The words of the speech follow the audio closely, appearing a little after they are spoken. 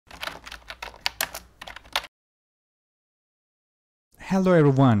Hello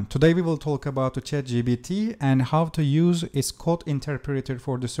everyone, today we will talk about the ChatGPT and how to use its code interpreter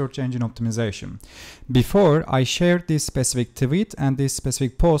for the search engine optimization. Before, I shared this specific tweet and this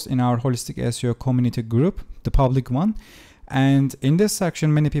specific post in our Holistic SEO Community group, the public one. And in this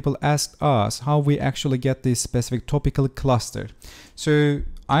section, many people asked us how we actually get this specific topical cluster. So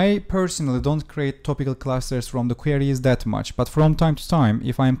I personally don't create topical clusters from the queries that much, but from time to time,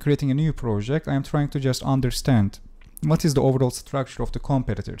 if I'm creating a new project, I'm trying to just understand what is the overall structure of the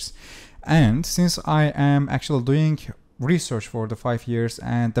competitors. And since I am actually doing research for the 5 years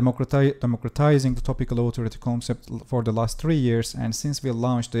and democratizing the topical authority concept for the last 3 years, and since we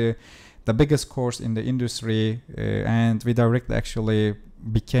launched the biggest course in the industry and we directly actually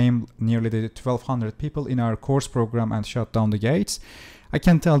became nearly the 1200 people in our course program and shut down the gates, I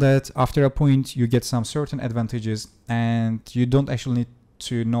can tell that after a point you get some certain advantages and you don't actually need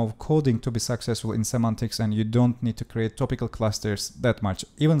to know coding to be successful in semantics, and you don't need to create topical clusters that much.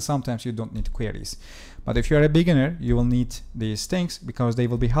 Even sometimes you don't need queries. But if you're a beginner, you will need these things because they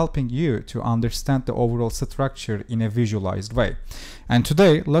will be helping you to understand the overall structure in a visualized way. And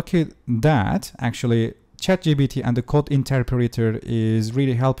today, lucky that actually ChatGPT and the code interpreter is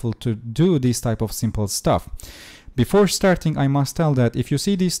really helpful to do this type of simple stuff. Before starting, I must tell that if you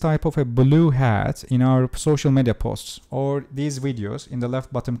see this type of a blue hat in our social media posts or these videos in the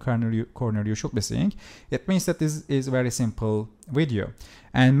left bottom corner you should be seeing, it means that this is a very simple video.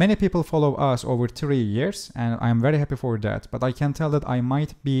 And many people follow us over 3 years, and I'm very happy for that. But I can tell that I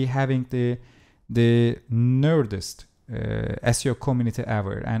might be having the nerdest SEO community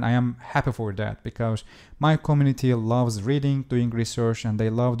ever, and I am happy for that because my community loves reading, doing research, and they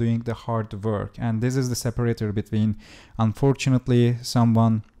love doing the hard work. And this is the separator between, unfortunately,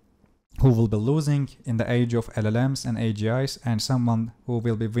 someone who will be losing in the age of LLMs and AGIs and someone who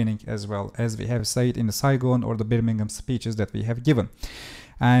will be winning as well, as we have said in the Saigon or the Birmingham speeches that we have given.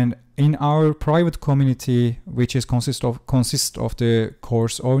 And in our private community, which is consists of the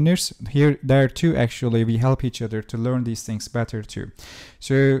course owners, there too actually we help each other to learn these things better too.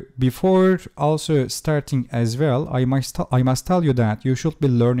 So before also starting as well, I must tell you that you should be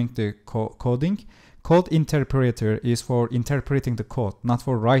learning the coding. Code interpreter is for interpreting the code, not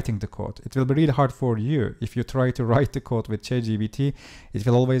for writing the code. It will be really hard for you if you try to write the code with ChatGPT. It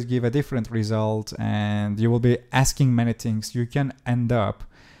will always give a different result and you will be asking many things. You can end up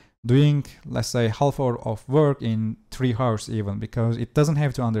doing, let's say, half hour of work in 3 hours even, because it doesn't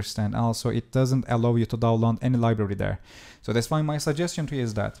have to understand. Also, it doesn't allow you to download any library there. So that's why my suggestion to you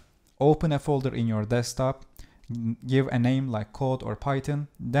is that open a folder in your desktop, give a name like code or Python,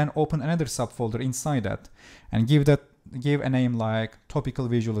 then open another subfolder inside that and give a name like topical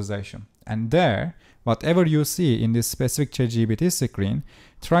visualization. And there, whatever you see in this specific ChatGPT screen,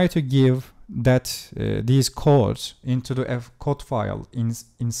 try to give that these codes into the code file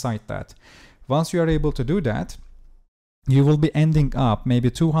inside that. Once you are able to do that, you will be ending up maybe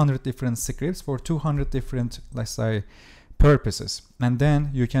 200 different scripts for 200 different, let's say, purposes. And then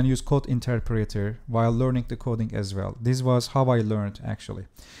you can use code interpreter while learning the coding as well. This was how I learned actually.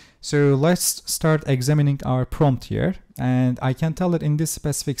 So let's start examining our prompt here. And I can tell that in this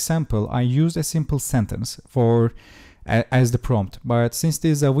specific sample, I used a simple sentence as the prompt, but since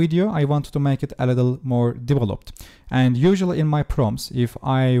this is a video, I wanted to make it a little more developed. And usually in my prompts, if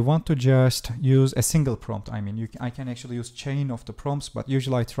I want to just use a single prompt, I can actually use chain of the prompts, but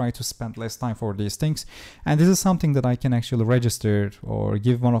usually I try to spend less time for these things. And this is something that I can actually register or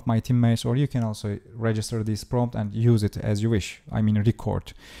give one of my teammates, or you can also register this prompt and use it as you wish,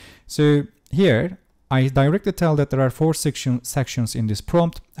 record. So here, I directly tell that there are 4 sections in this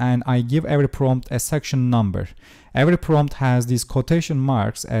prompt, and I give every prompt a section number. Every prompt has these quotation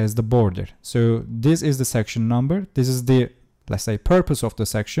marks as the border. So this is the section number. This is the, let's say, purpose of the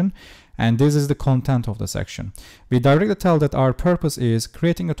section, and this is the content of the section. We directly tell that our purpose is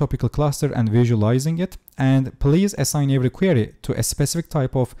creating a topical cluster and visualizing it, and please assign every query to a specific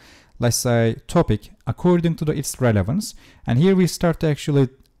type of, let's say, topic according to its relevance. And here we start to actually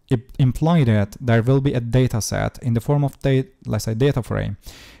imply that there will be a data set in the form of, let's say, data frame.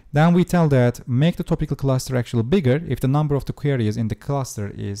 Then we tell that make the topical cluster actually bigger if the number of the queries in the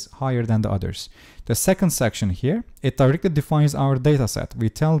cluster is higher than the others. The second section here, it directly defines our data set. We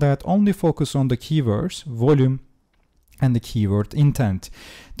tell that only focus on the keywords, volume, and the keyword intent.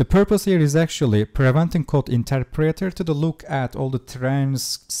 The purpose here is actually preventing code interpreter to look at all the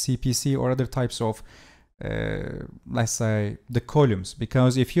trends, CPC, or other types of let's say the columns,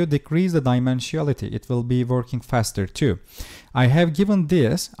 because if you decrease the dimensionality, it will be working faster too. I have given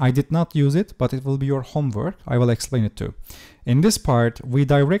this, I did not use it, but it will be your homework. I will explain it too. In this part, we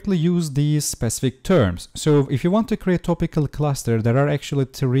directly use these specific terms. So if you want to create topical cluster, there are actually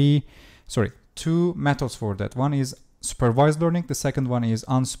two methods for that. One is supervised learning, the second one is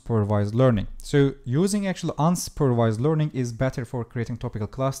unsupervised learning. So using actually unsupervised learning is better for creating topical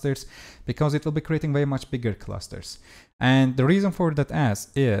clusters because it will be creating very much bigger clusters. And the reason for that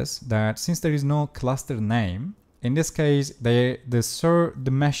is that since there is no cluster name, in this case, the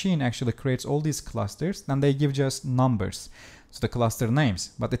machine actually creates all these clusters, and they give just numbers, so the cluster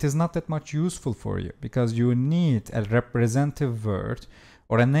names. But it is not that much useful for you because you need a representative word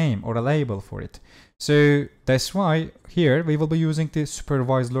or a name or a label for it. So that's why here we will be using the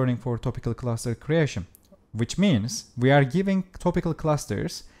supervised learning for topical cluster creation, which means we are giving topical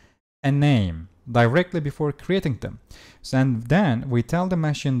clusters a name directly before creating them. So, and then we tell the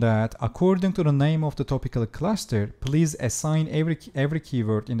machine that according to the name of the topical cluster, please assign every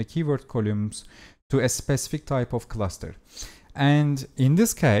keyword in the keyword columns to a specific type of cluster. And in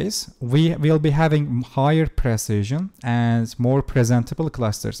this case, we will be having higher precision and more presentable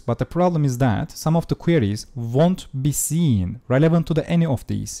clusters. But the problem is that some of the queries won't be seen relevant to any of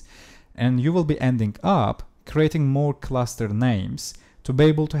these. And you will be ending up creating more cluster names to be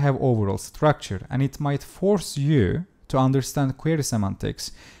able to have overall structure. And it might force you to understand query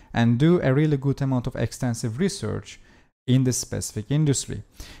semantics and do a really good amount of extensive research in this specific industry.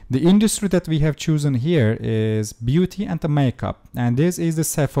 The industry that we have chosen here is beauty and the makeup, and this is the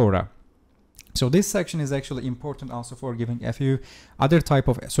Sephora. So this section is actually important also for giving a few other type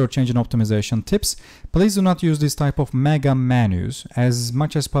of search engine optimization tips. Please do not use this type of mega menus as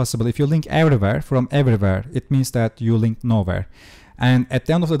much as possible. If you link everywhere from everywhere, it means that you link nowhere. And at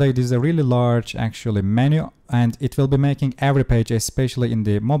the end of the day, this is a really large actually menu, and it will be making every page, especially in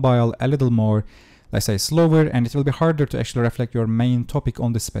the mobile, a little more, let's say, slower, and it will be harder to actually reflect your main topic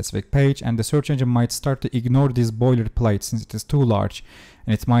on the specific page, and the search engine might start to ignore this boilerplate since it is too large,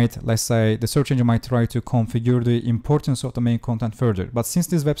 and it might, let's say, the search engine might try to configure the importance of the main content further. But since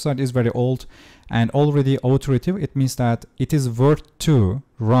this website is very old and already authoritative, it means that it is worth to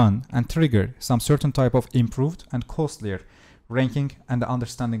run and trigger some certain type of improved and costlier ranking and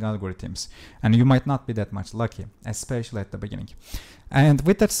understanding algorithms, and you might not be that much lucky, especially at the beginning. And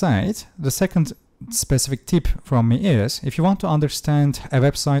with that said, the second specific tip from me is, if you want to understand a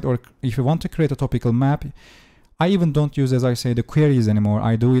website or if you want to create a topical map, I even don't use, as I say, the queries anymore.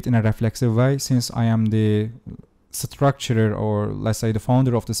 I do it in a reflexive way, since I am the structurer, or let's say the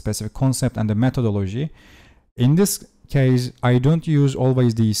founder of the specific concept and the methodology. In this case, I don't use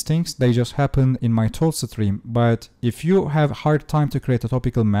always these things, they just happen in my thought stream. But if you have hard time to create a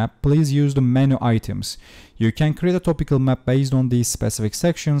topical map, please use the menu items. You can create a topical map based on these specific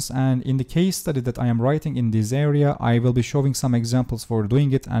sections, and in the case study that I am writing in this area, I will be showing some examples for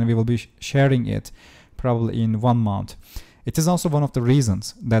doing it, and we will be sharing it probably in 1 month. It is also one of the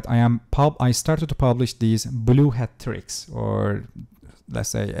reasons that I started to publish these BlueHat tricks, or let's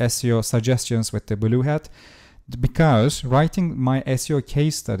say SEO suggestions with the BlueHat. Because writing my SEO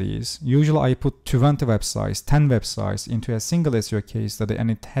case studies, usually I put 20 websites, 10 websites into a single SEO case study,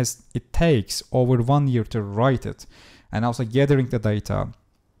 and it takes over 1 year to write it, and also gathering the data,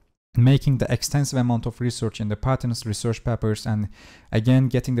 making the extensive amount of research in the patterns, research papers, and again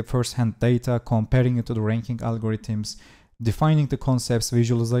getting the first-hand data, comparing it to the ranking algorithms, defining the concepts,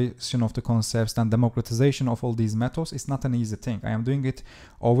 visualization of the concepts, and democratization of all these methods. It's not an easy thing. I am doing it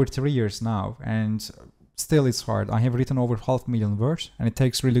over 3 years now, and still it's hard. I have written over 500,000 words, and it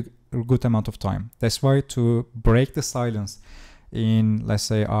takes really a good amount of time. That's why, to break the silence in, let's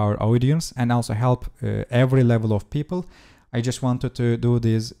say, our audience, and also help every level of people, I just wanted to do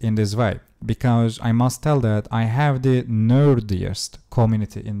this in this way, because I must tell that I have the nerdiest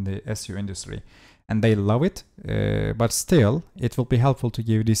community in the SEO industry, and they love it, but still it will be helpful to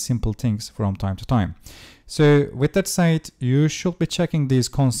give these simple things from time to time. So with that said, you should be checking these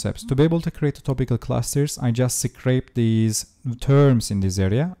concepts. To be able to create topical clusters, I just scraped these terms in this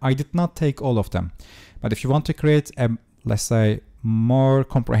area. I did not take all of them, but if you want to create a, let's say, more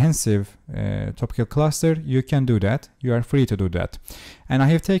comprehensive topical cluster, you can do that. You are free to do that. And I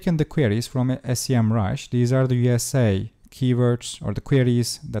have taken the queries from SEMrush. These are the USA keywords, or the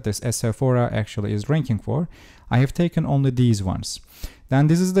queries that this Sephora actually is ranking for. I have taken only these ones. Then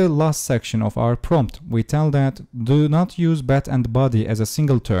this is the last section of our prompt. We tell that do not use bat and body as a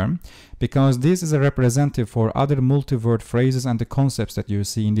single term, because this is a representative for other multi-word phrases and the concepts that you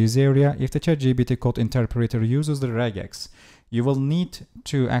see in this area. If the ChatGPT Code Interpreter uses the regex, you will need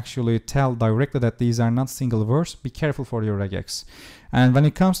to actually tell directly that these are not single words. Be careful for your regex. And when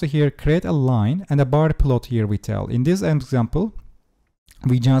it comes to here, create a line and a bar plot here we tell. In this example,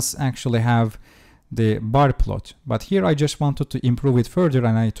 we just actually have the bar plot, but here I just wanted to improve it further,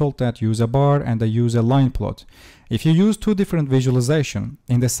 and I told that use a bar and I use a line plot. If you use two different visualization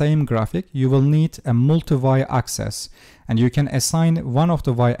in the same graphic, you will need a multi-y axis, and you can assign one of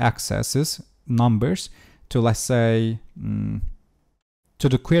the y-axes numbers to, let's say, to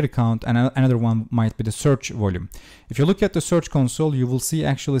the query count, and another one might be the search volume. If you look at the search console, you will see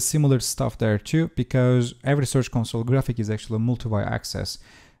actually similar stuff there too, because every search console graphic is actually a multi-y axis.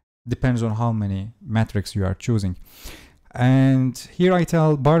 Depends on how many metrics you are choosing. And here I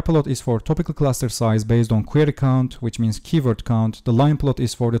tell bar plot is for topical cluster size based on query count, which means keyword count. The line plot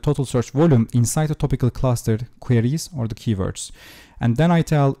is for the total search volume inside the topical cluster queries or the keywords. And then I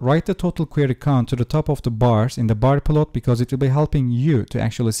tell write the total query count to the top of the bars in the bar plot, because it will be helping you to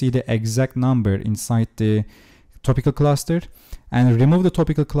actually see the exact number inside the topical cluster, and remove the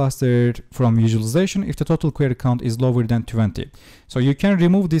topical cluster from visualization if the total query count is lower than 20. So you can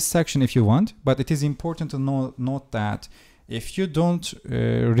remove this section if you want, but it is important to note that if you don't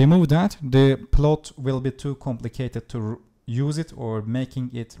remove that, the plot will be too complicated to use it or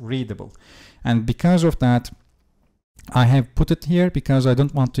making it readable. And because of that, I have put it here because I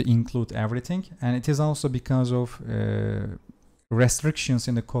don't want to include everything, and it is also because of restrictions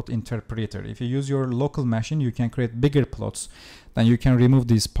in the code interpreter. If you use your local machine, you can create bigger plots, then you can remove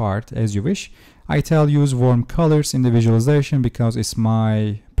this part as you wish. I tell use warm colors in the visualization because it's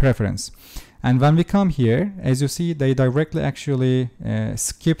my preference. And when we come here, as you see, they directly actually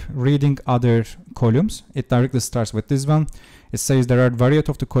skip reading other columns. It directly starts with this one. It says there are a variety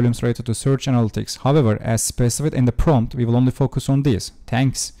of the columns related to search analytics. However, as specified in the prompt, we will only focus on this.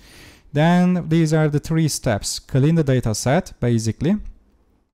 Thanks. Then these are the 3 steps: clean the data set basically,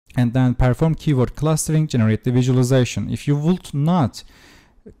 and then perform keyword clustering, generate the visualization. If you would not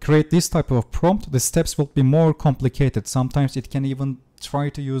create this type of prompt, the steps will be more complicated. Sometimes it can even try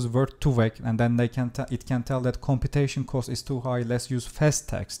to use word to vec, and then it can tell that computation cost is too high, let's use fast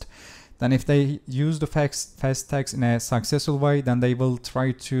text. Then if they use the fast text in a successful way, then they will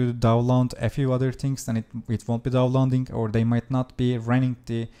try to download a few other things, then it won't be downloading, or they might not be running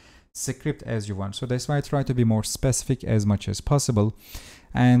the script as you want. So that's why I try to be more specific as much as possible.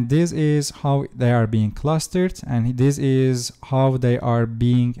 And this is how they are being clustered, and this is how they are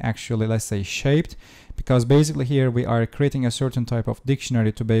being actually, let's say, shaped, because basically here we are creating a certain type of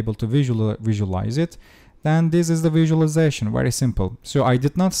dictionary to be able to visualize it. Then this is the visualization, very simple. So I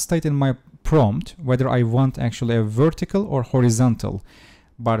did not state in my prompt whether I want actually a vertical or horizontal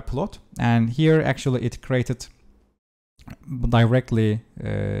bar plot, and here actually it created directly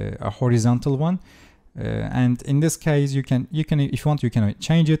a horizontal one, and in this case you can if you want, you can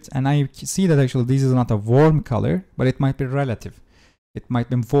change it. And I see that actually this is not a warm color, but it might be relative. It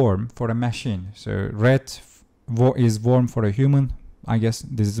might be warm for a machine. So red is warm for a human. I guess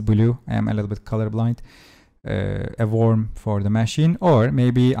this is blue. I am a little bit colorblind. A warm for the machine, or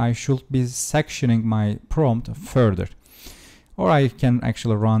maybe I should be sectioning my prompt further, or I can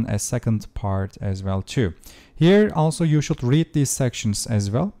actually run a second part as well too. Here also you should read these sections as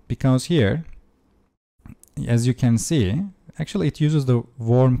well, because here, as you can see, actually it uses the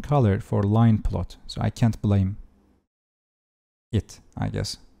warm color for line plot, so I can't blame it, I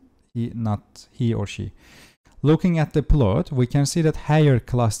guess. Not he or she. Looking at the plot, we can see that higher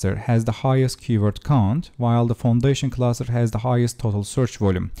cluster has the highest keyword count, while the foundation cluster has the highest total search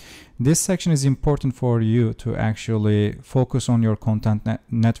volume. This section is important for you to actually focus on your content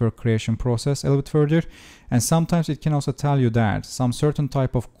network creation process a little bit further. And sometimes it can also tell you that some certain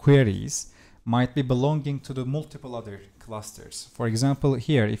type of queries might be belonging to the multiple other clusters. For example,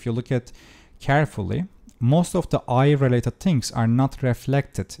 here, if you look at carefully, most of the eye related things are not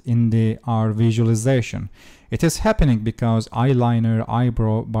reflected in our visualization. It is happening because eyeliner,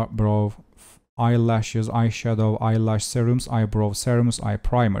 eyebrow, eyelashes, eyeshadow, eyelash serums, eyebrow serums, eye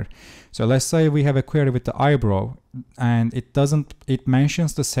primer. So let's say we have a query with the eyebrow, and it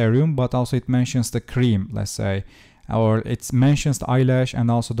mentions the serum, but also it mentions the cream, let's say, or it mentions the eyelash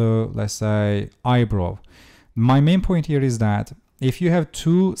and also the, let's say, eyebrow. My main point here is that if you have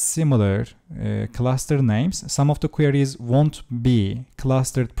two similar cluster names, some of the queries won't be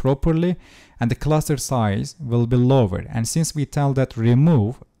clustered properly and the cluster size will be lower. And since we tell that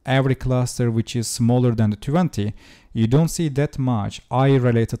remove every cluster which is smaller than the 20, you don't see that much eye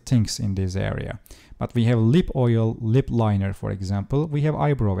related things in this area. But we have lip oil, lip liner, for example. We have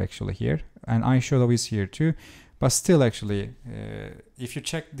eyebrow actually here, and eyeshadow is here too. But still, actually, if you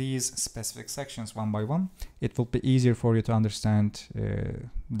check these specific sections one by one, it will be easier for you to understand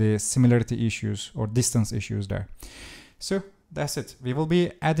the similarity issues or distance issues there. So that's it. We will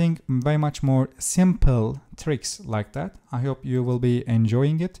be adding very much more simple tricks like that. I hope you will be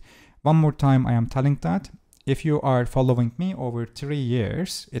enjoying it. One more time, I am telling that if you are following me over 3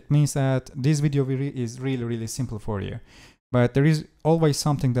 years, it means that this video is really simple for you. But there is always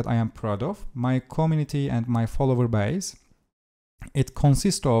something that I am proud of. My community and my follower base, it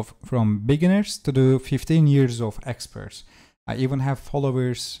consists of from beginners to the 15 years of experts. I even have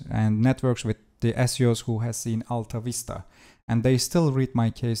followers and networks with the SEOs who has seen Alta Vista, and they still read my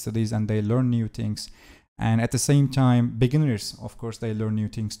case studies and they learn new things. And at the same time, beginners, of course, they learn new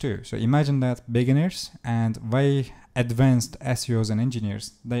things too. So imagine that beginners and very advanced SEOs and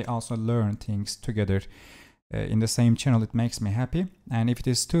engineers, they also learn things together in the same channel. It makes me happy. And if it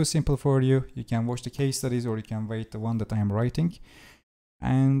is too simple for you, you can watch the case studies or you can wait the one that I am writing.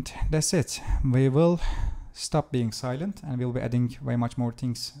 And that's it. We will stop being silent and we'll be adding way much more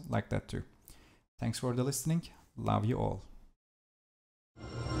things like that too. Thanks for the listening. Love you all.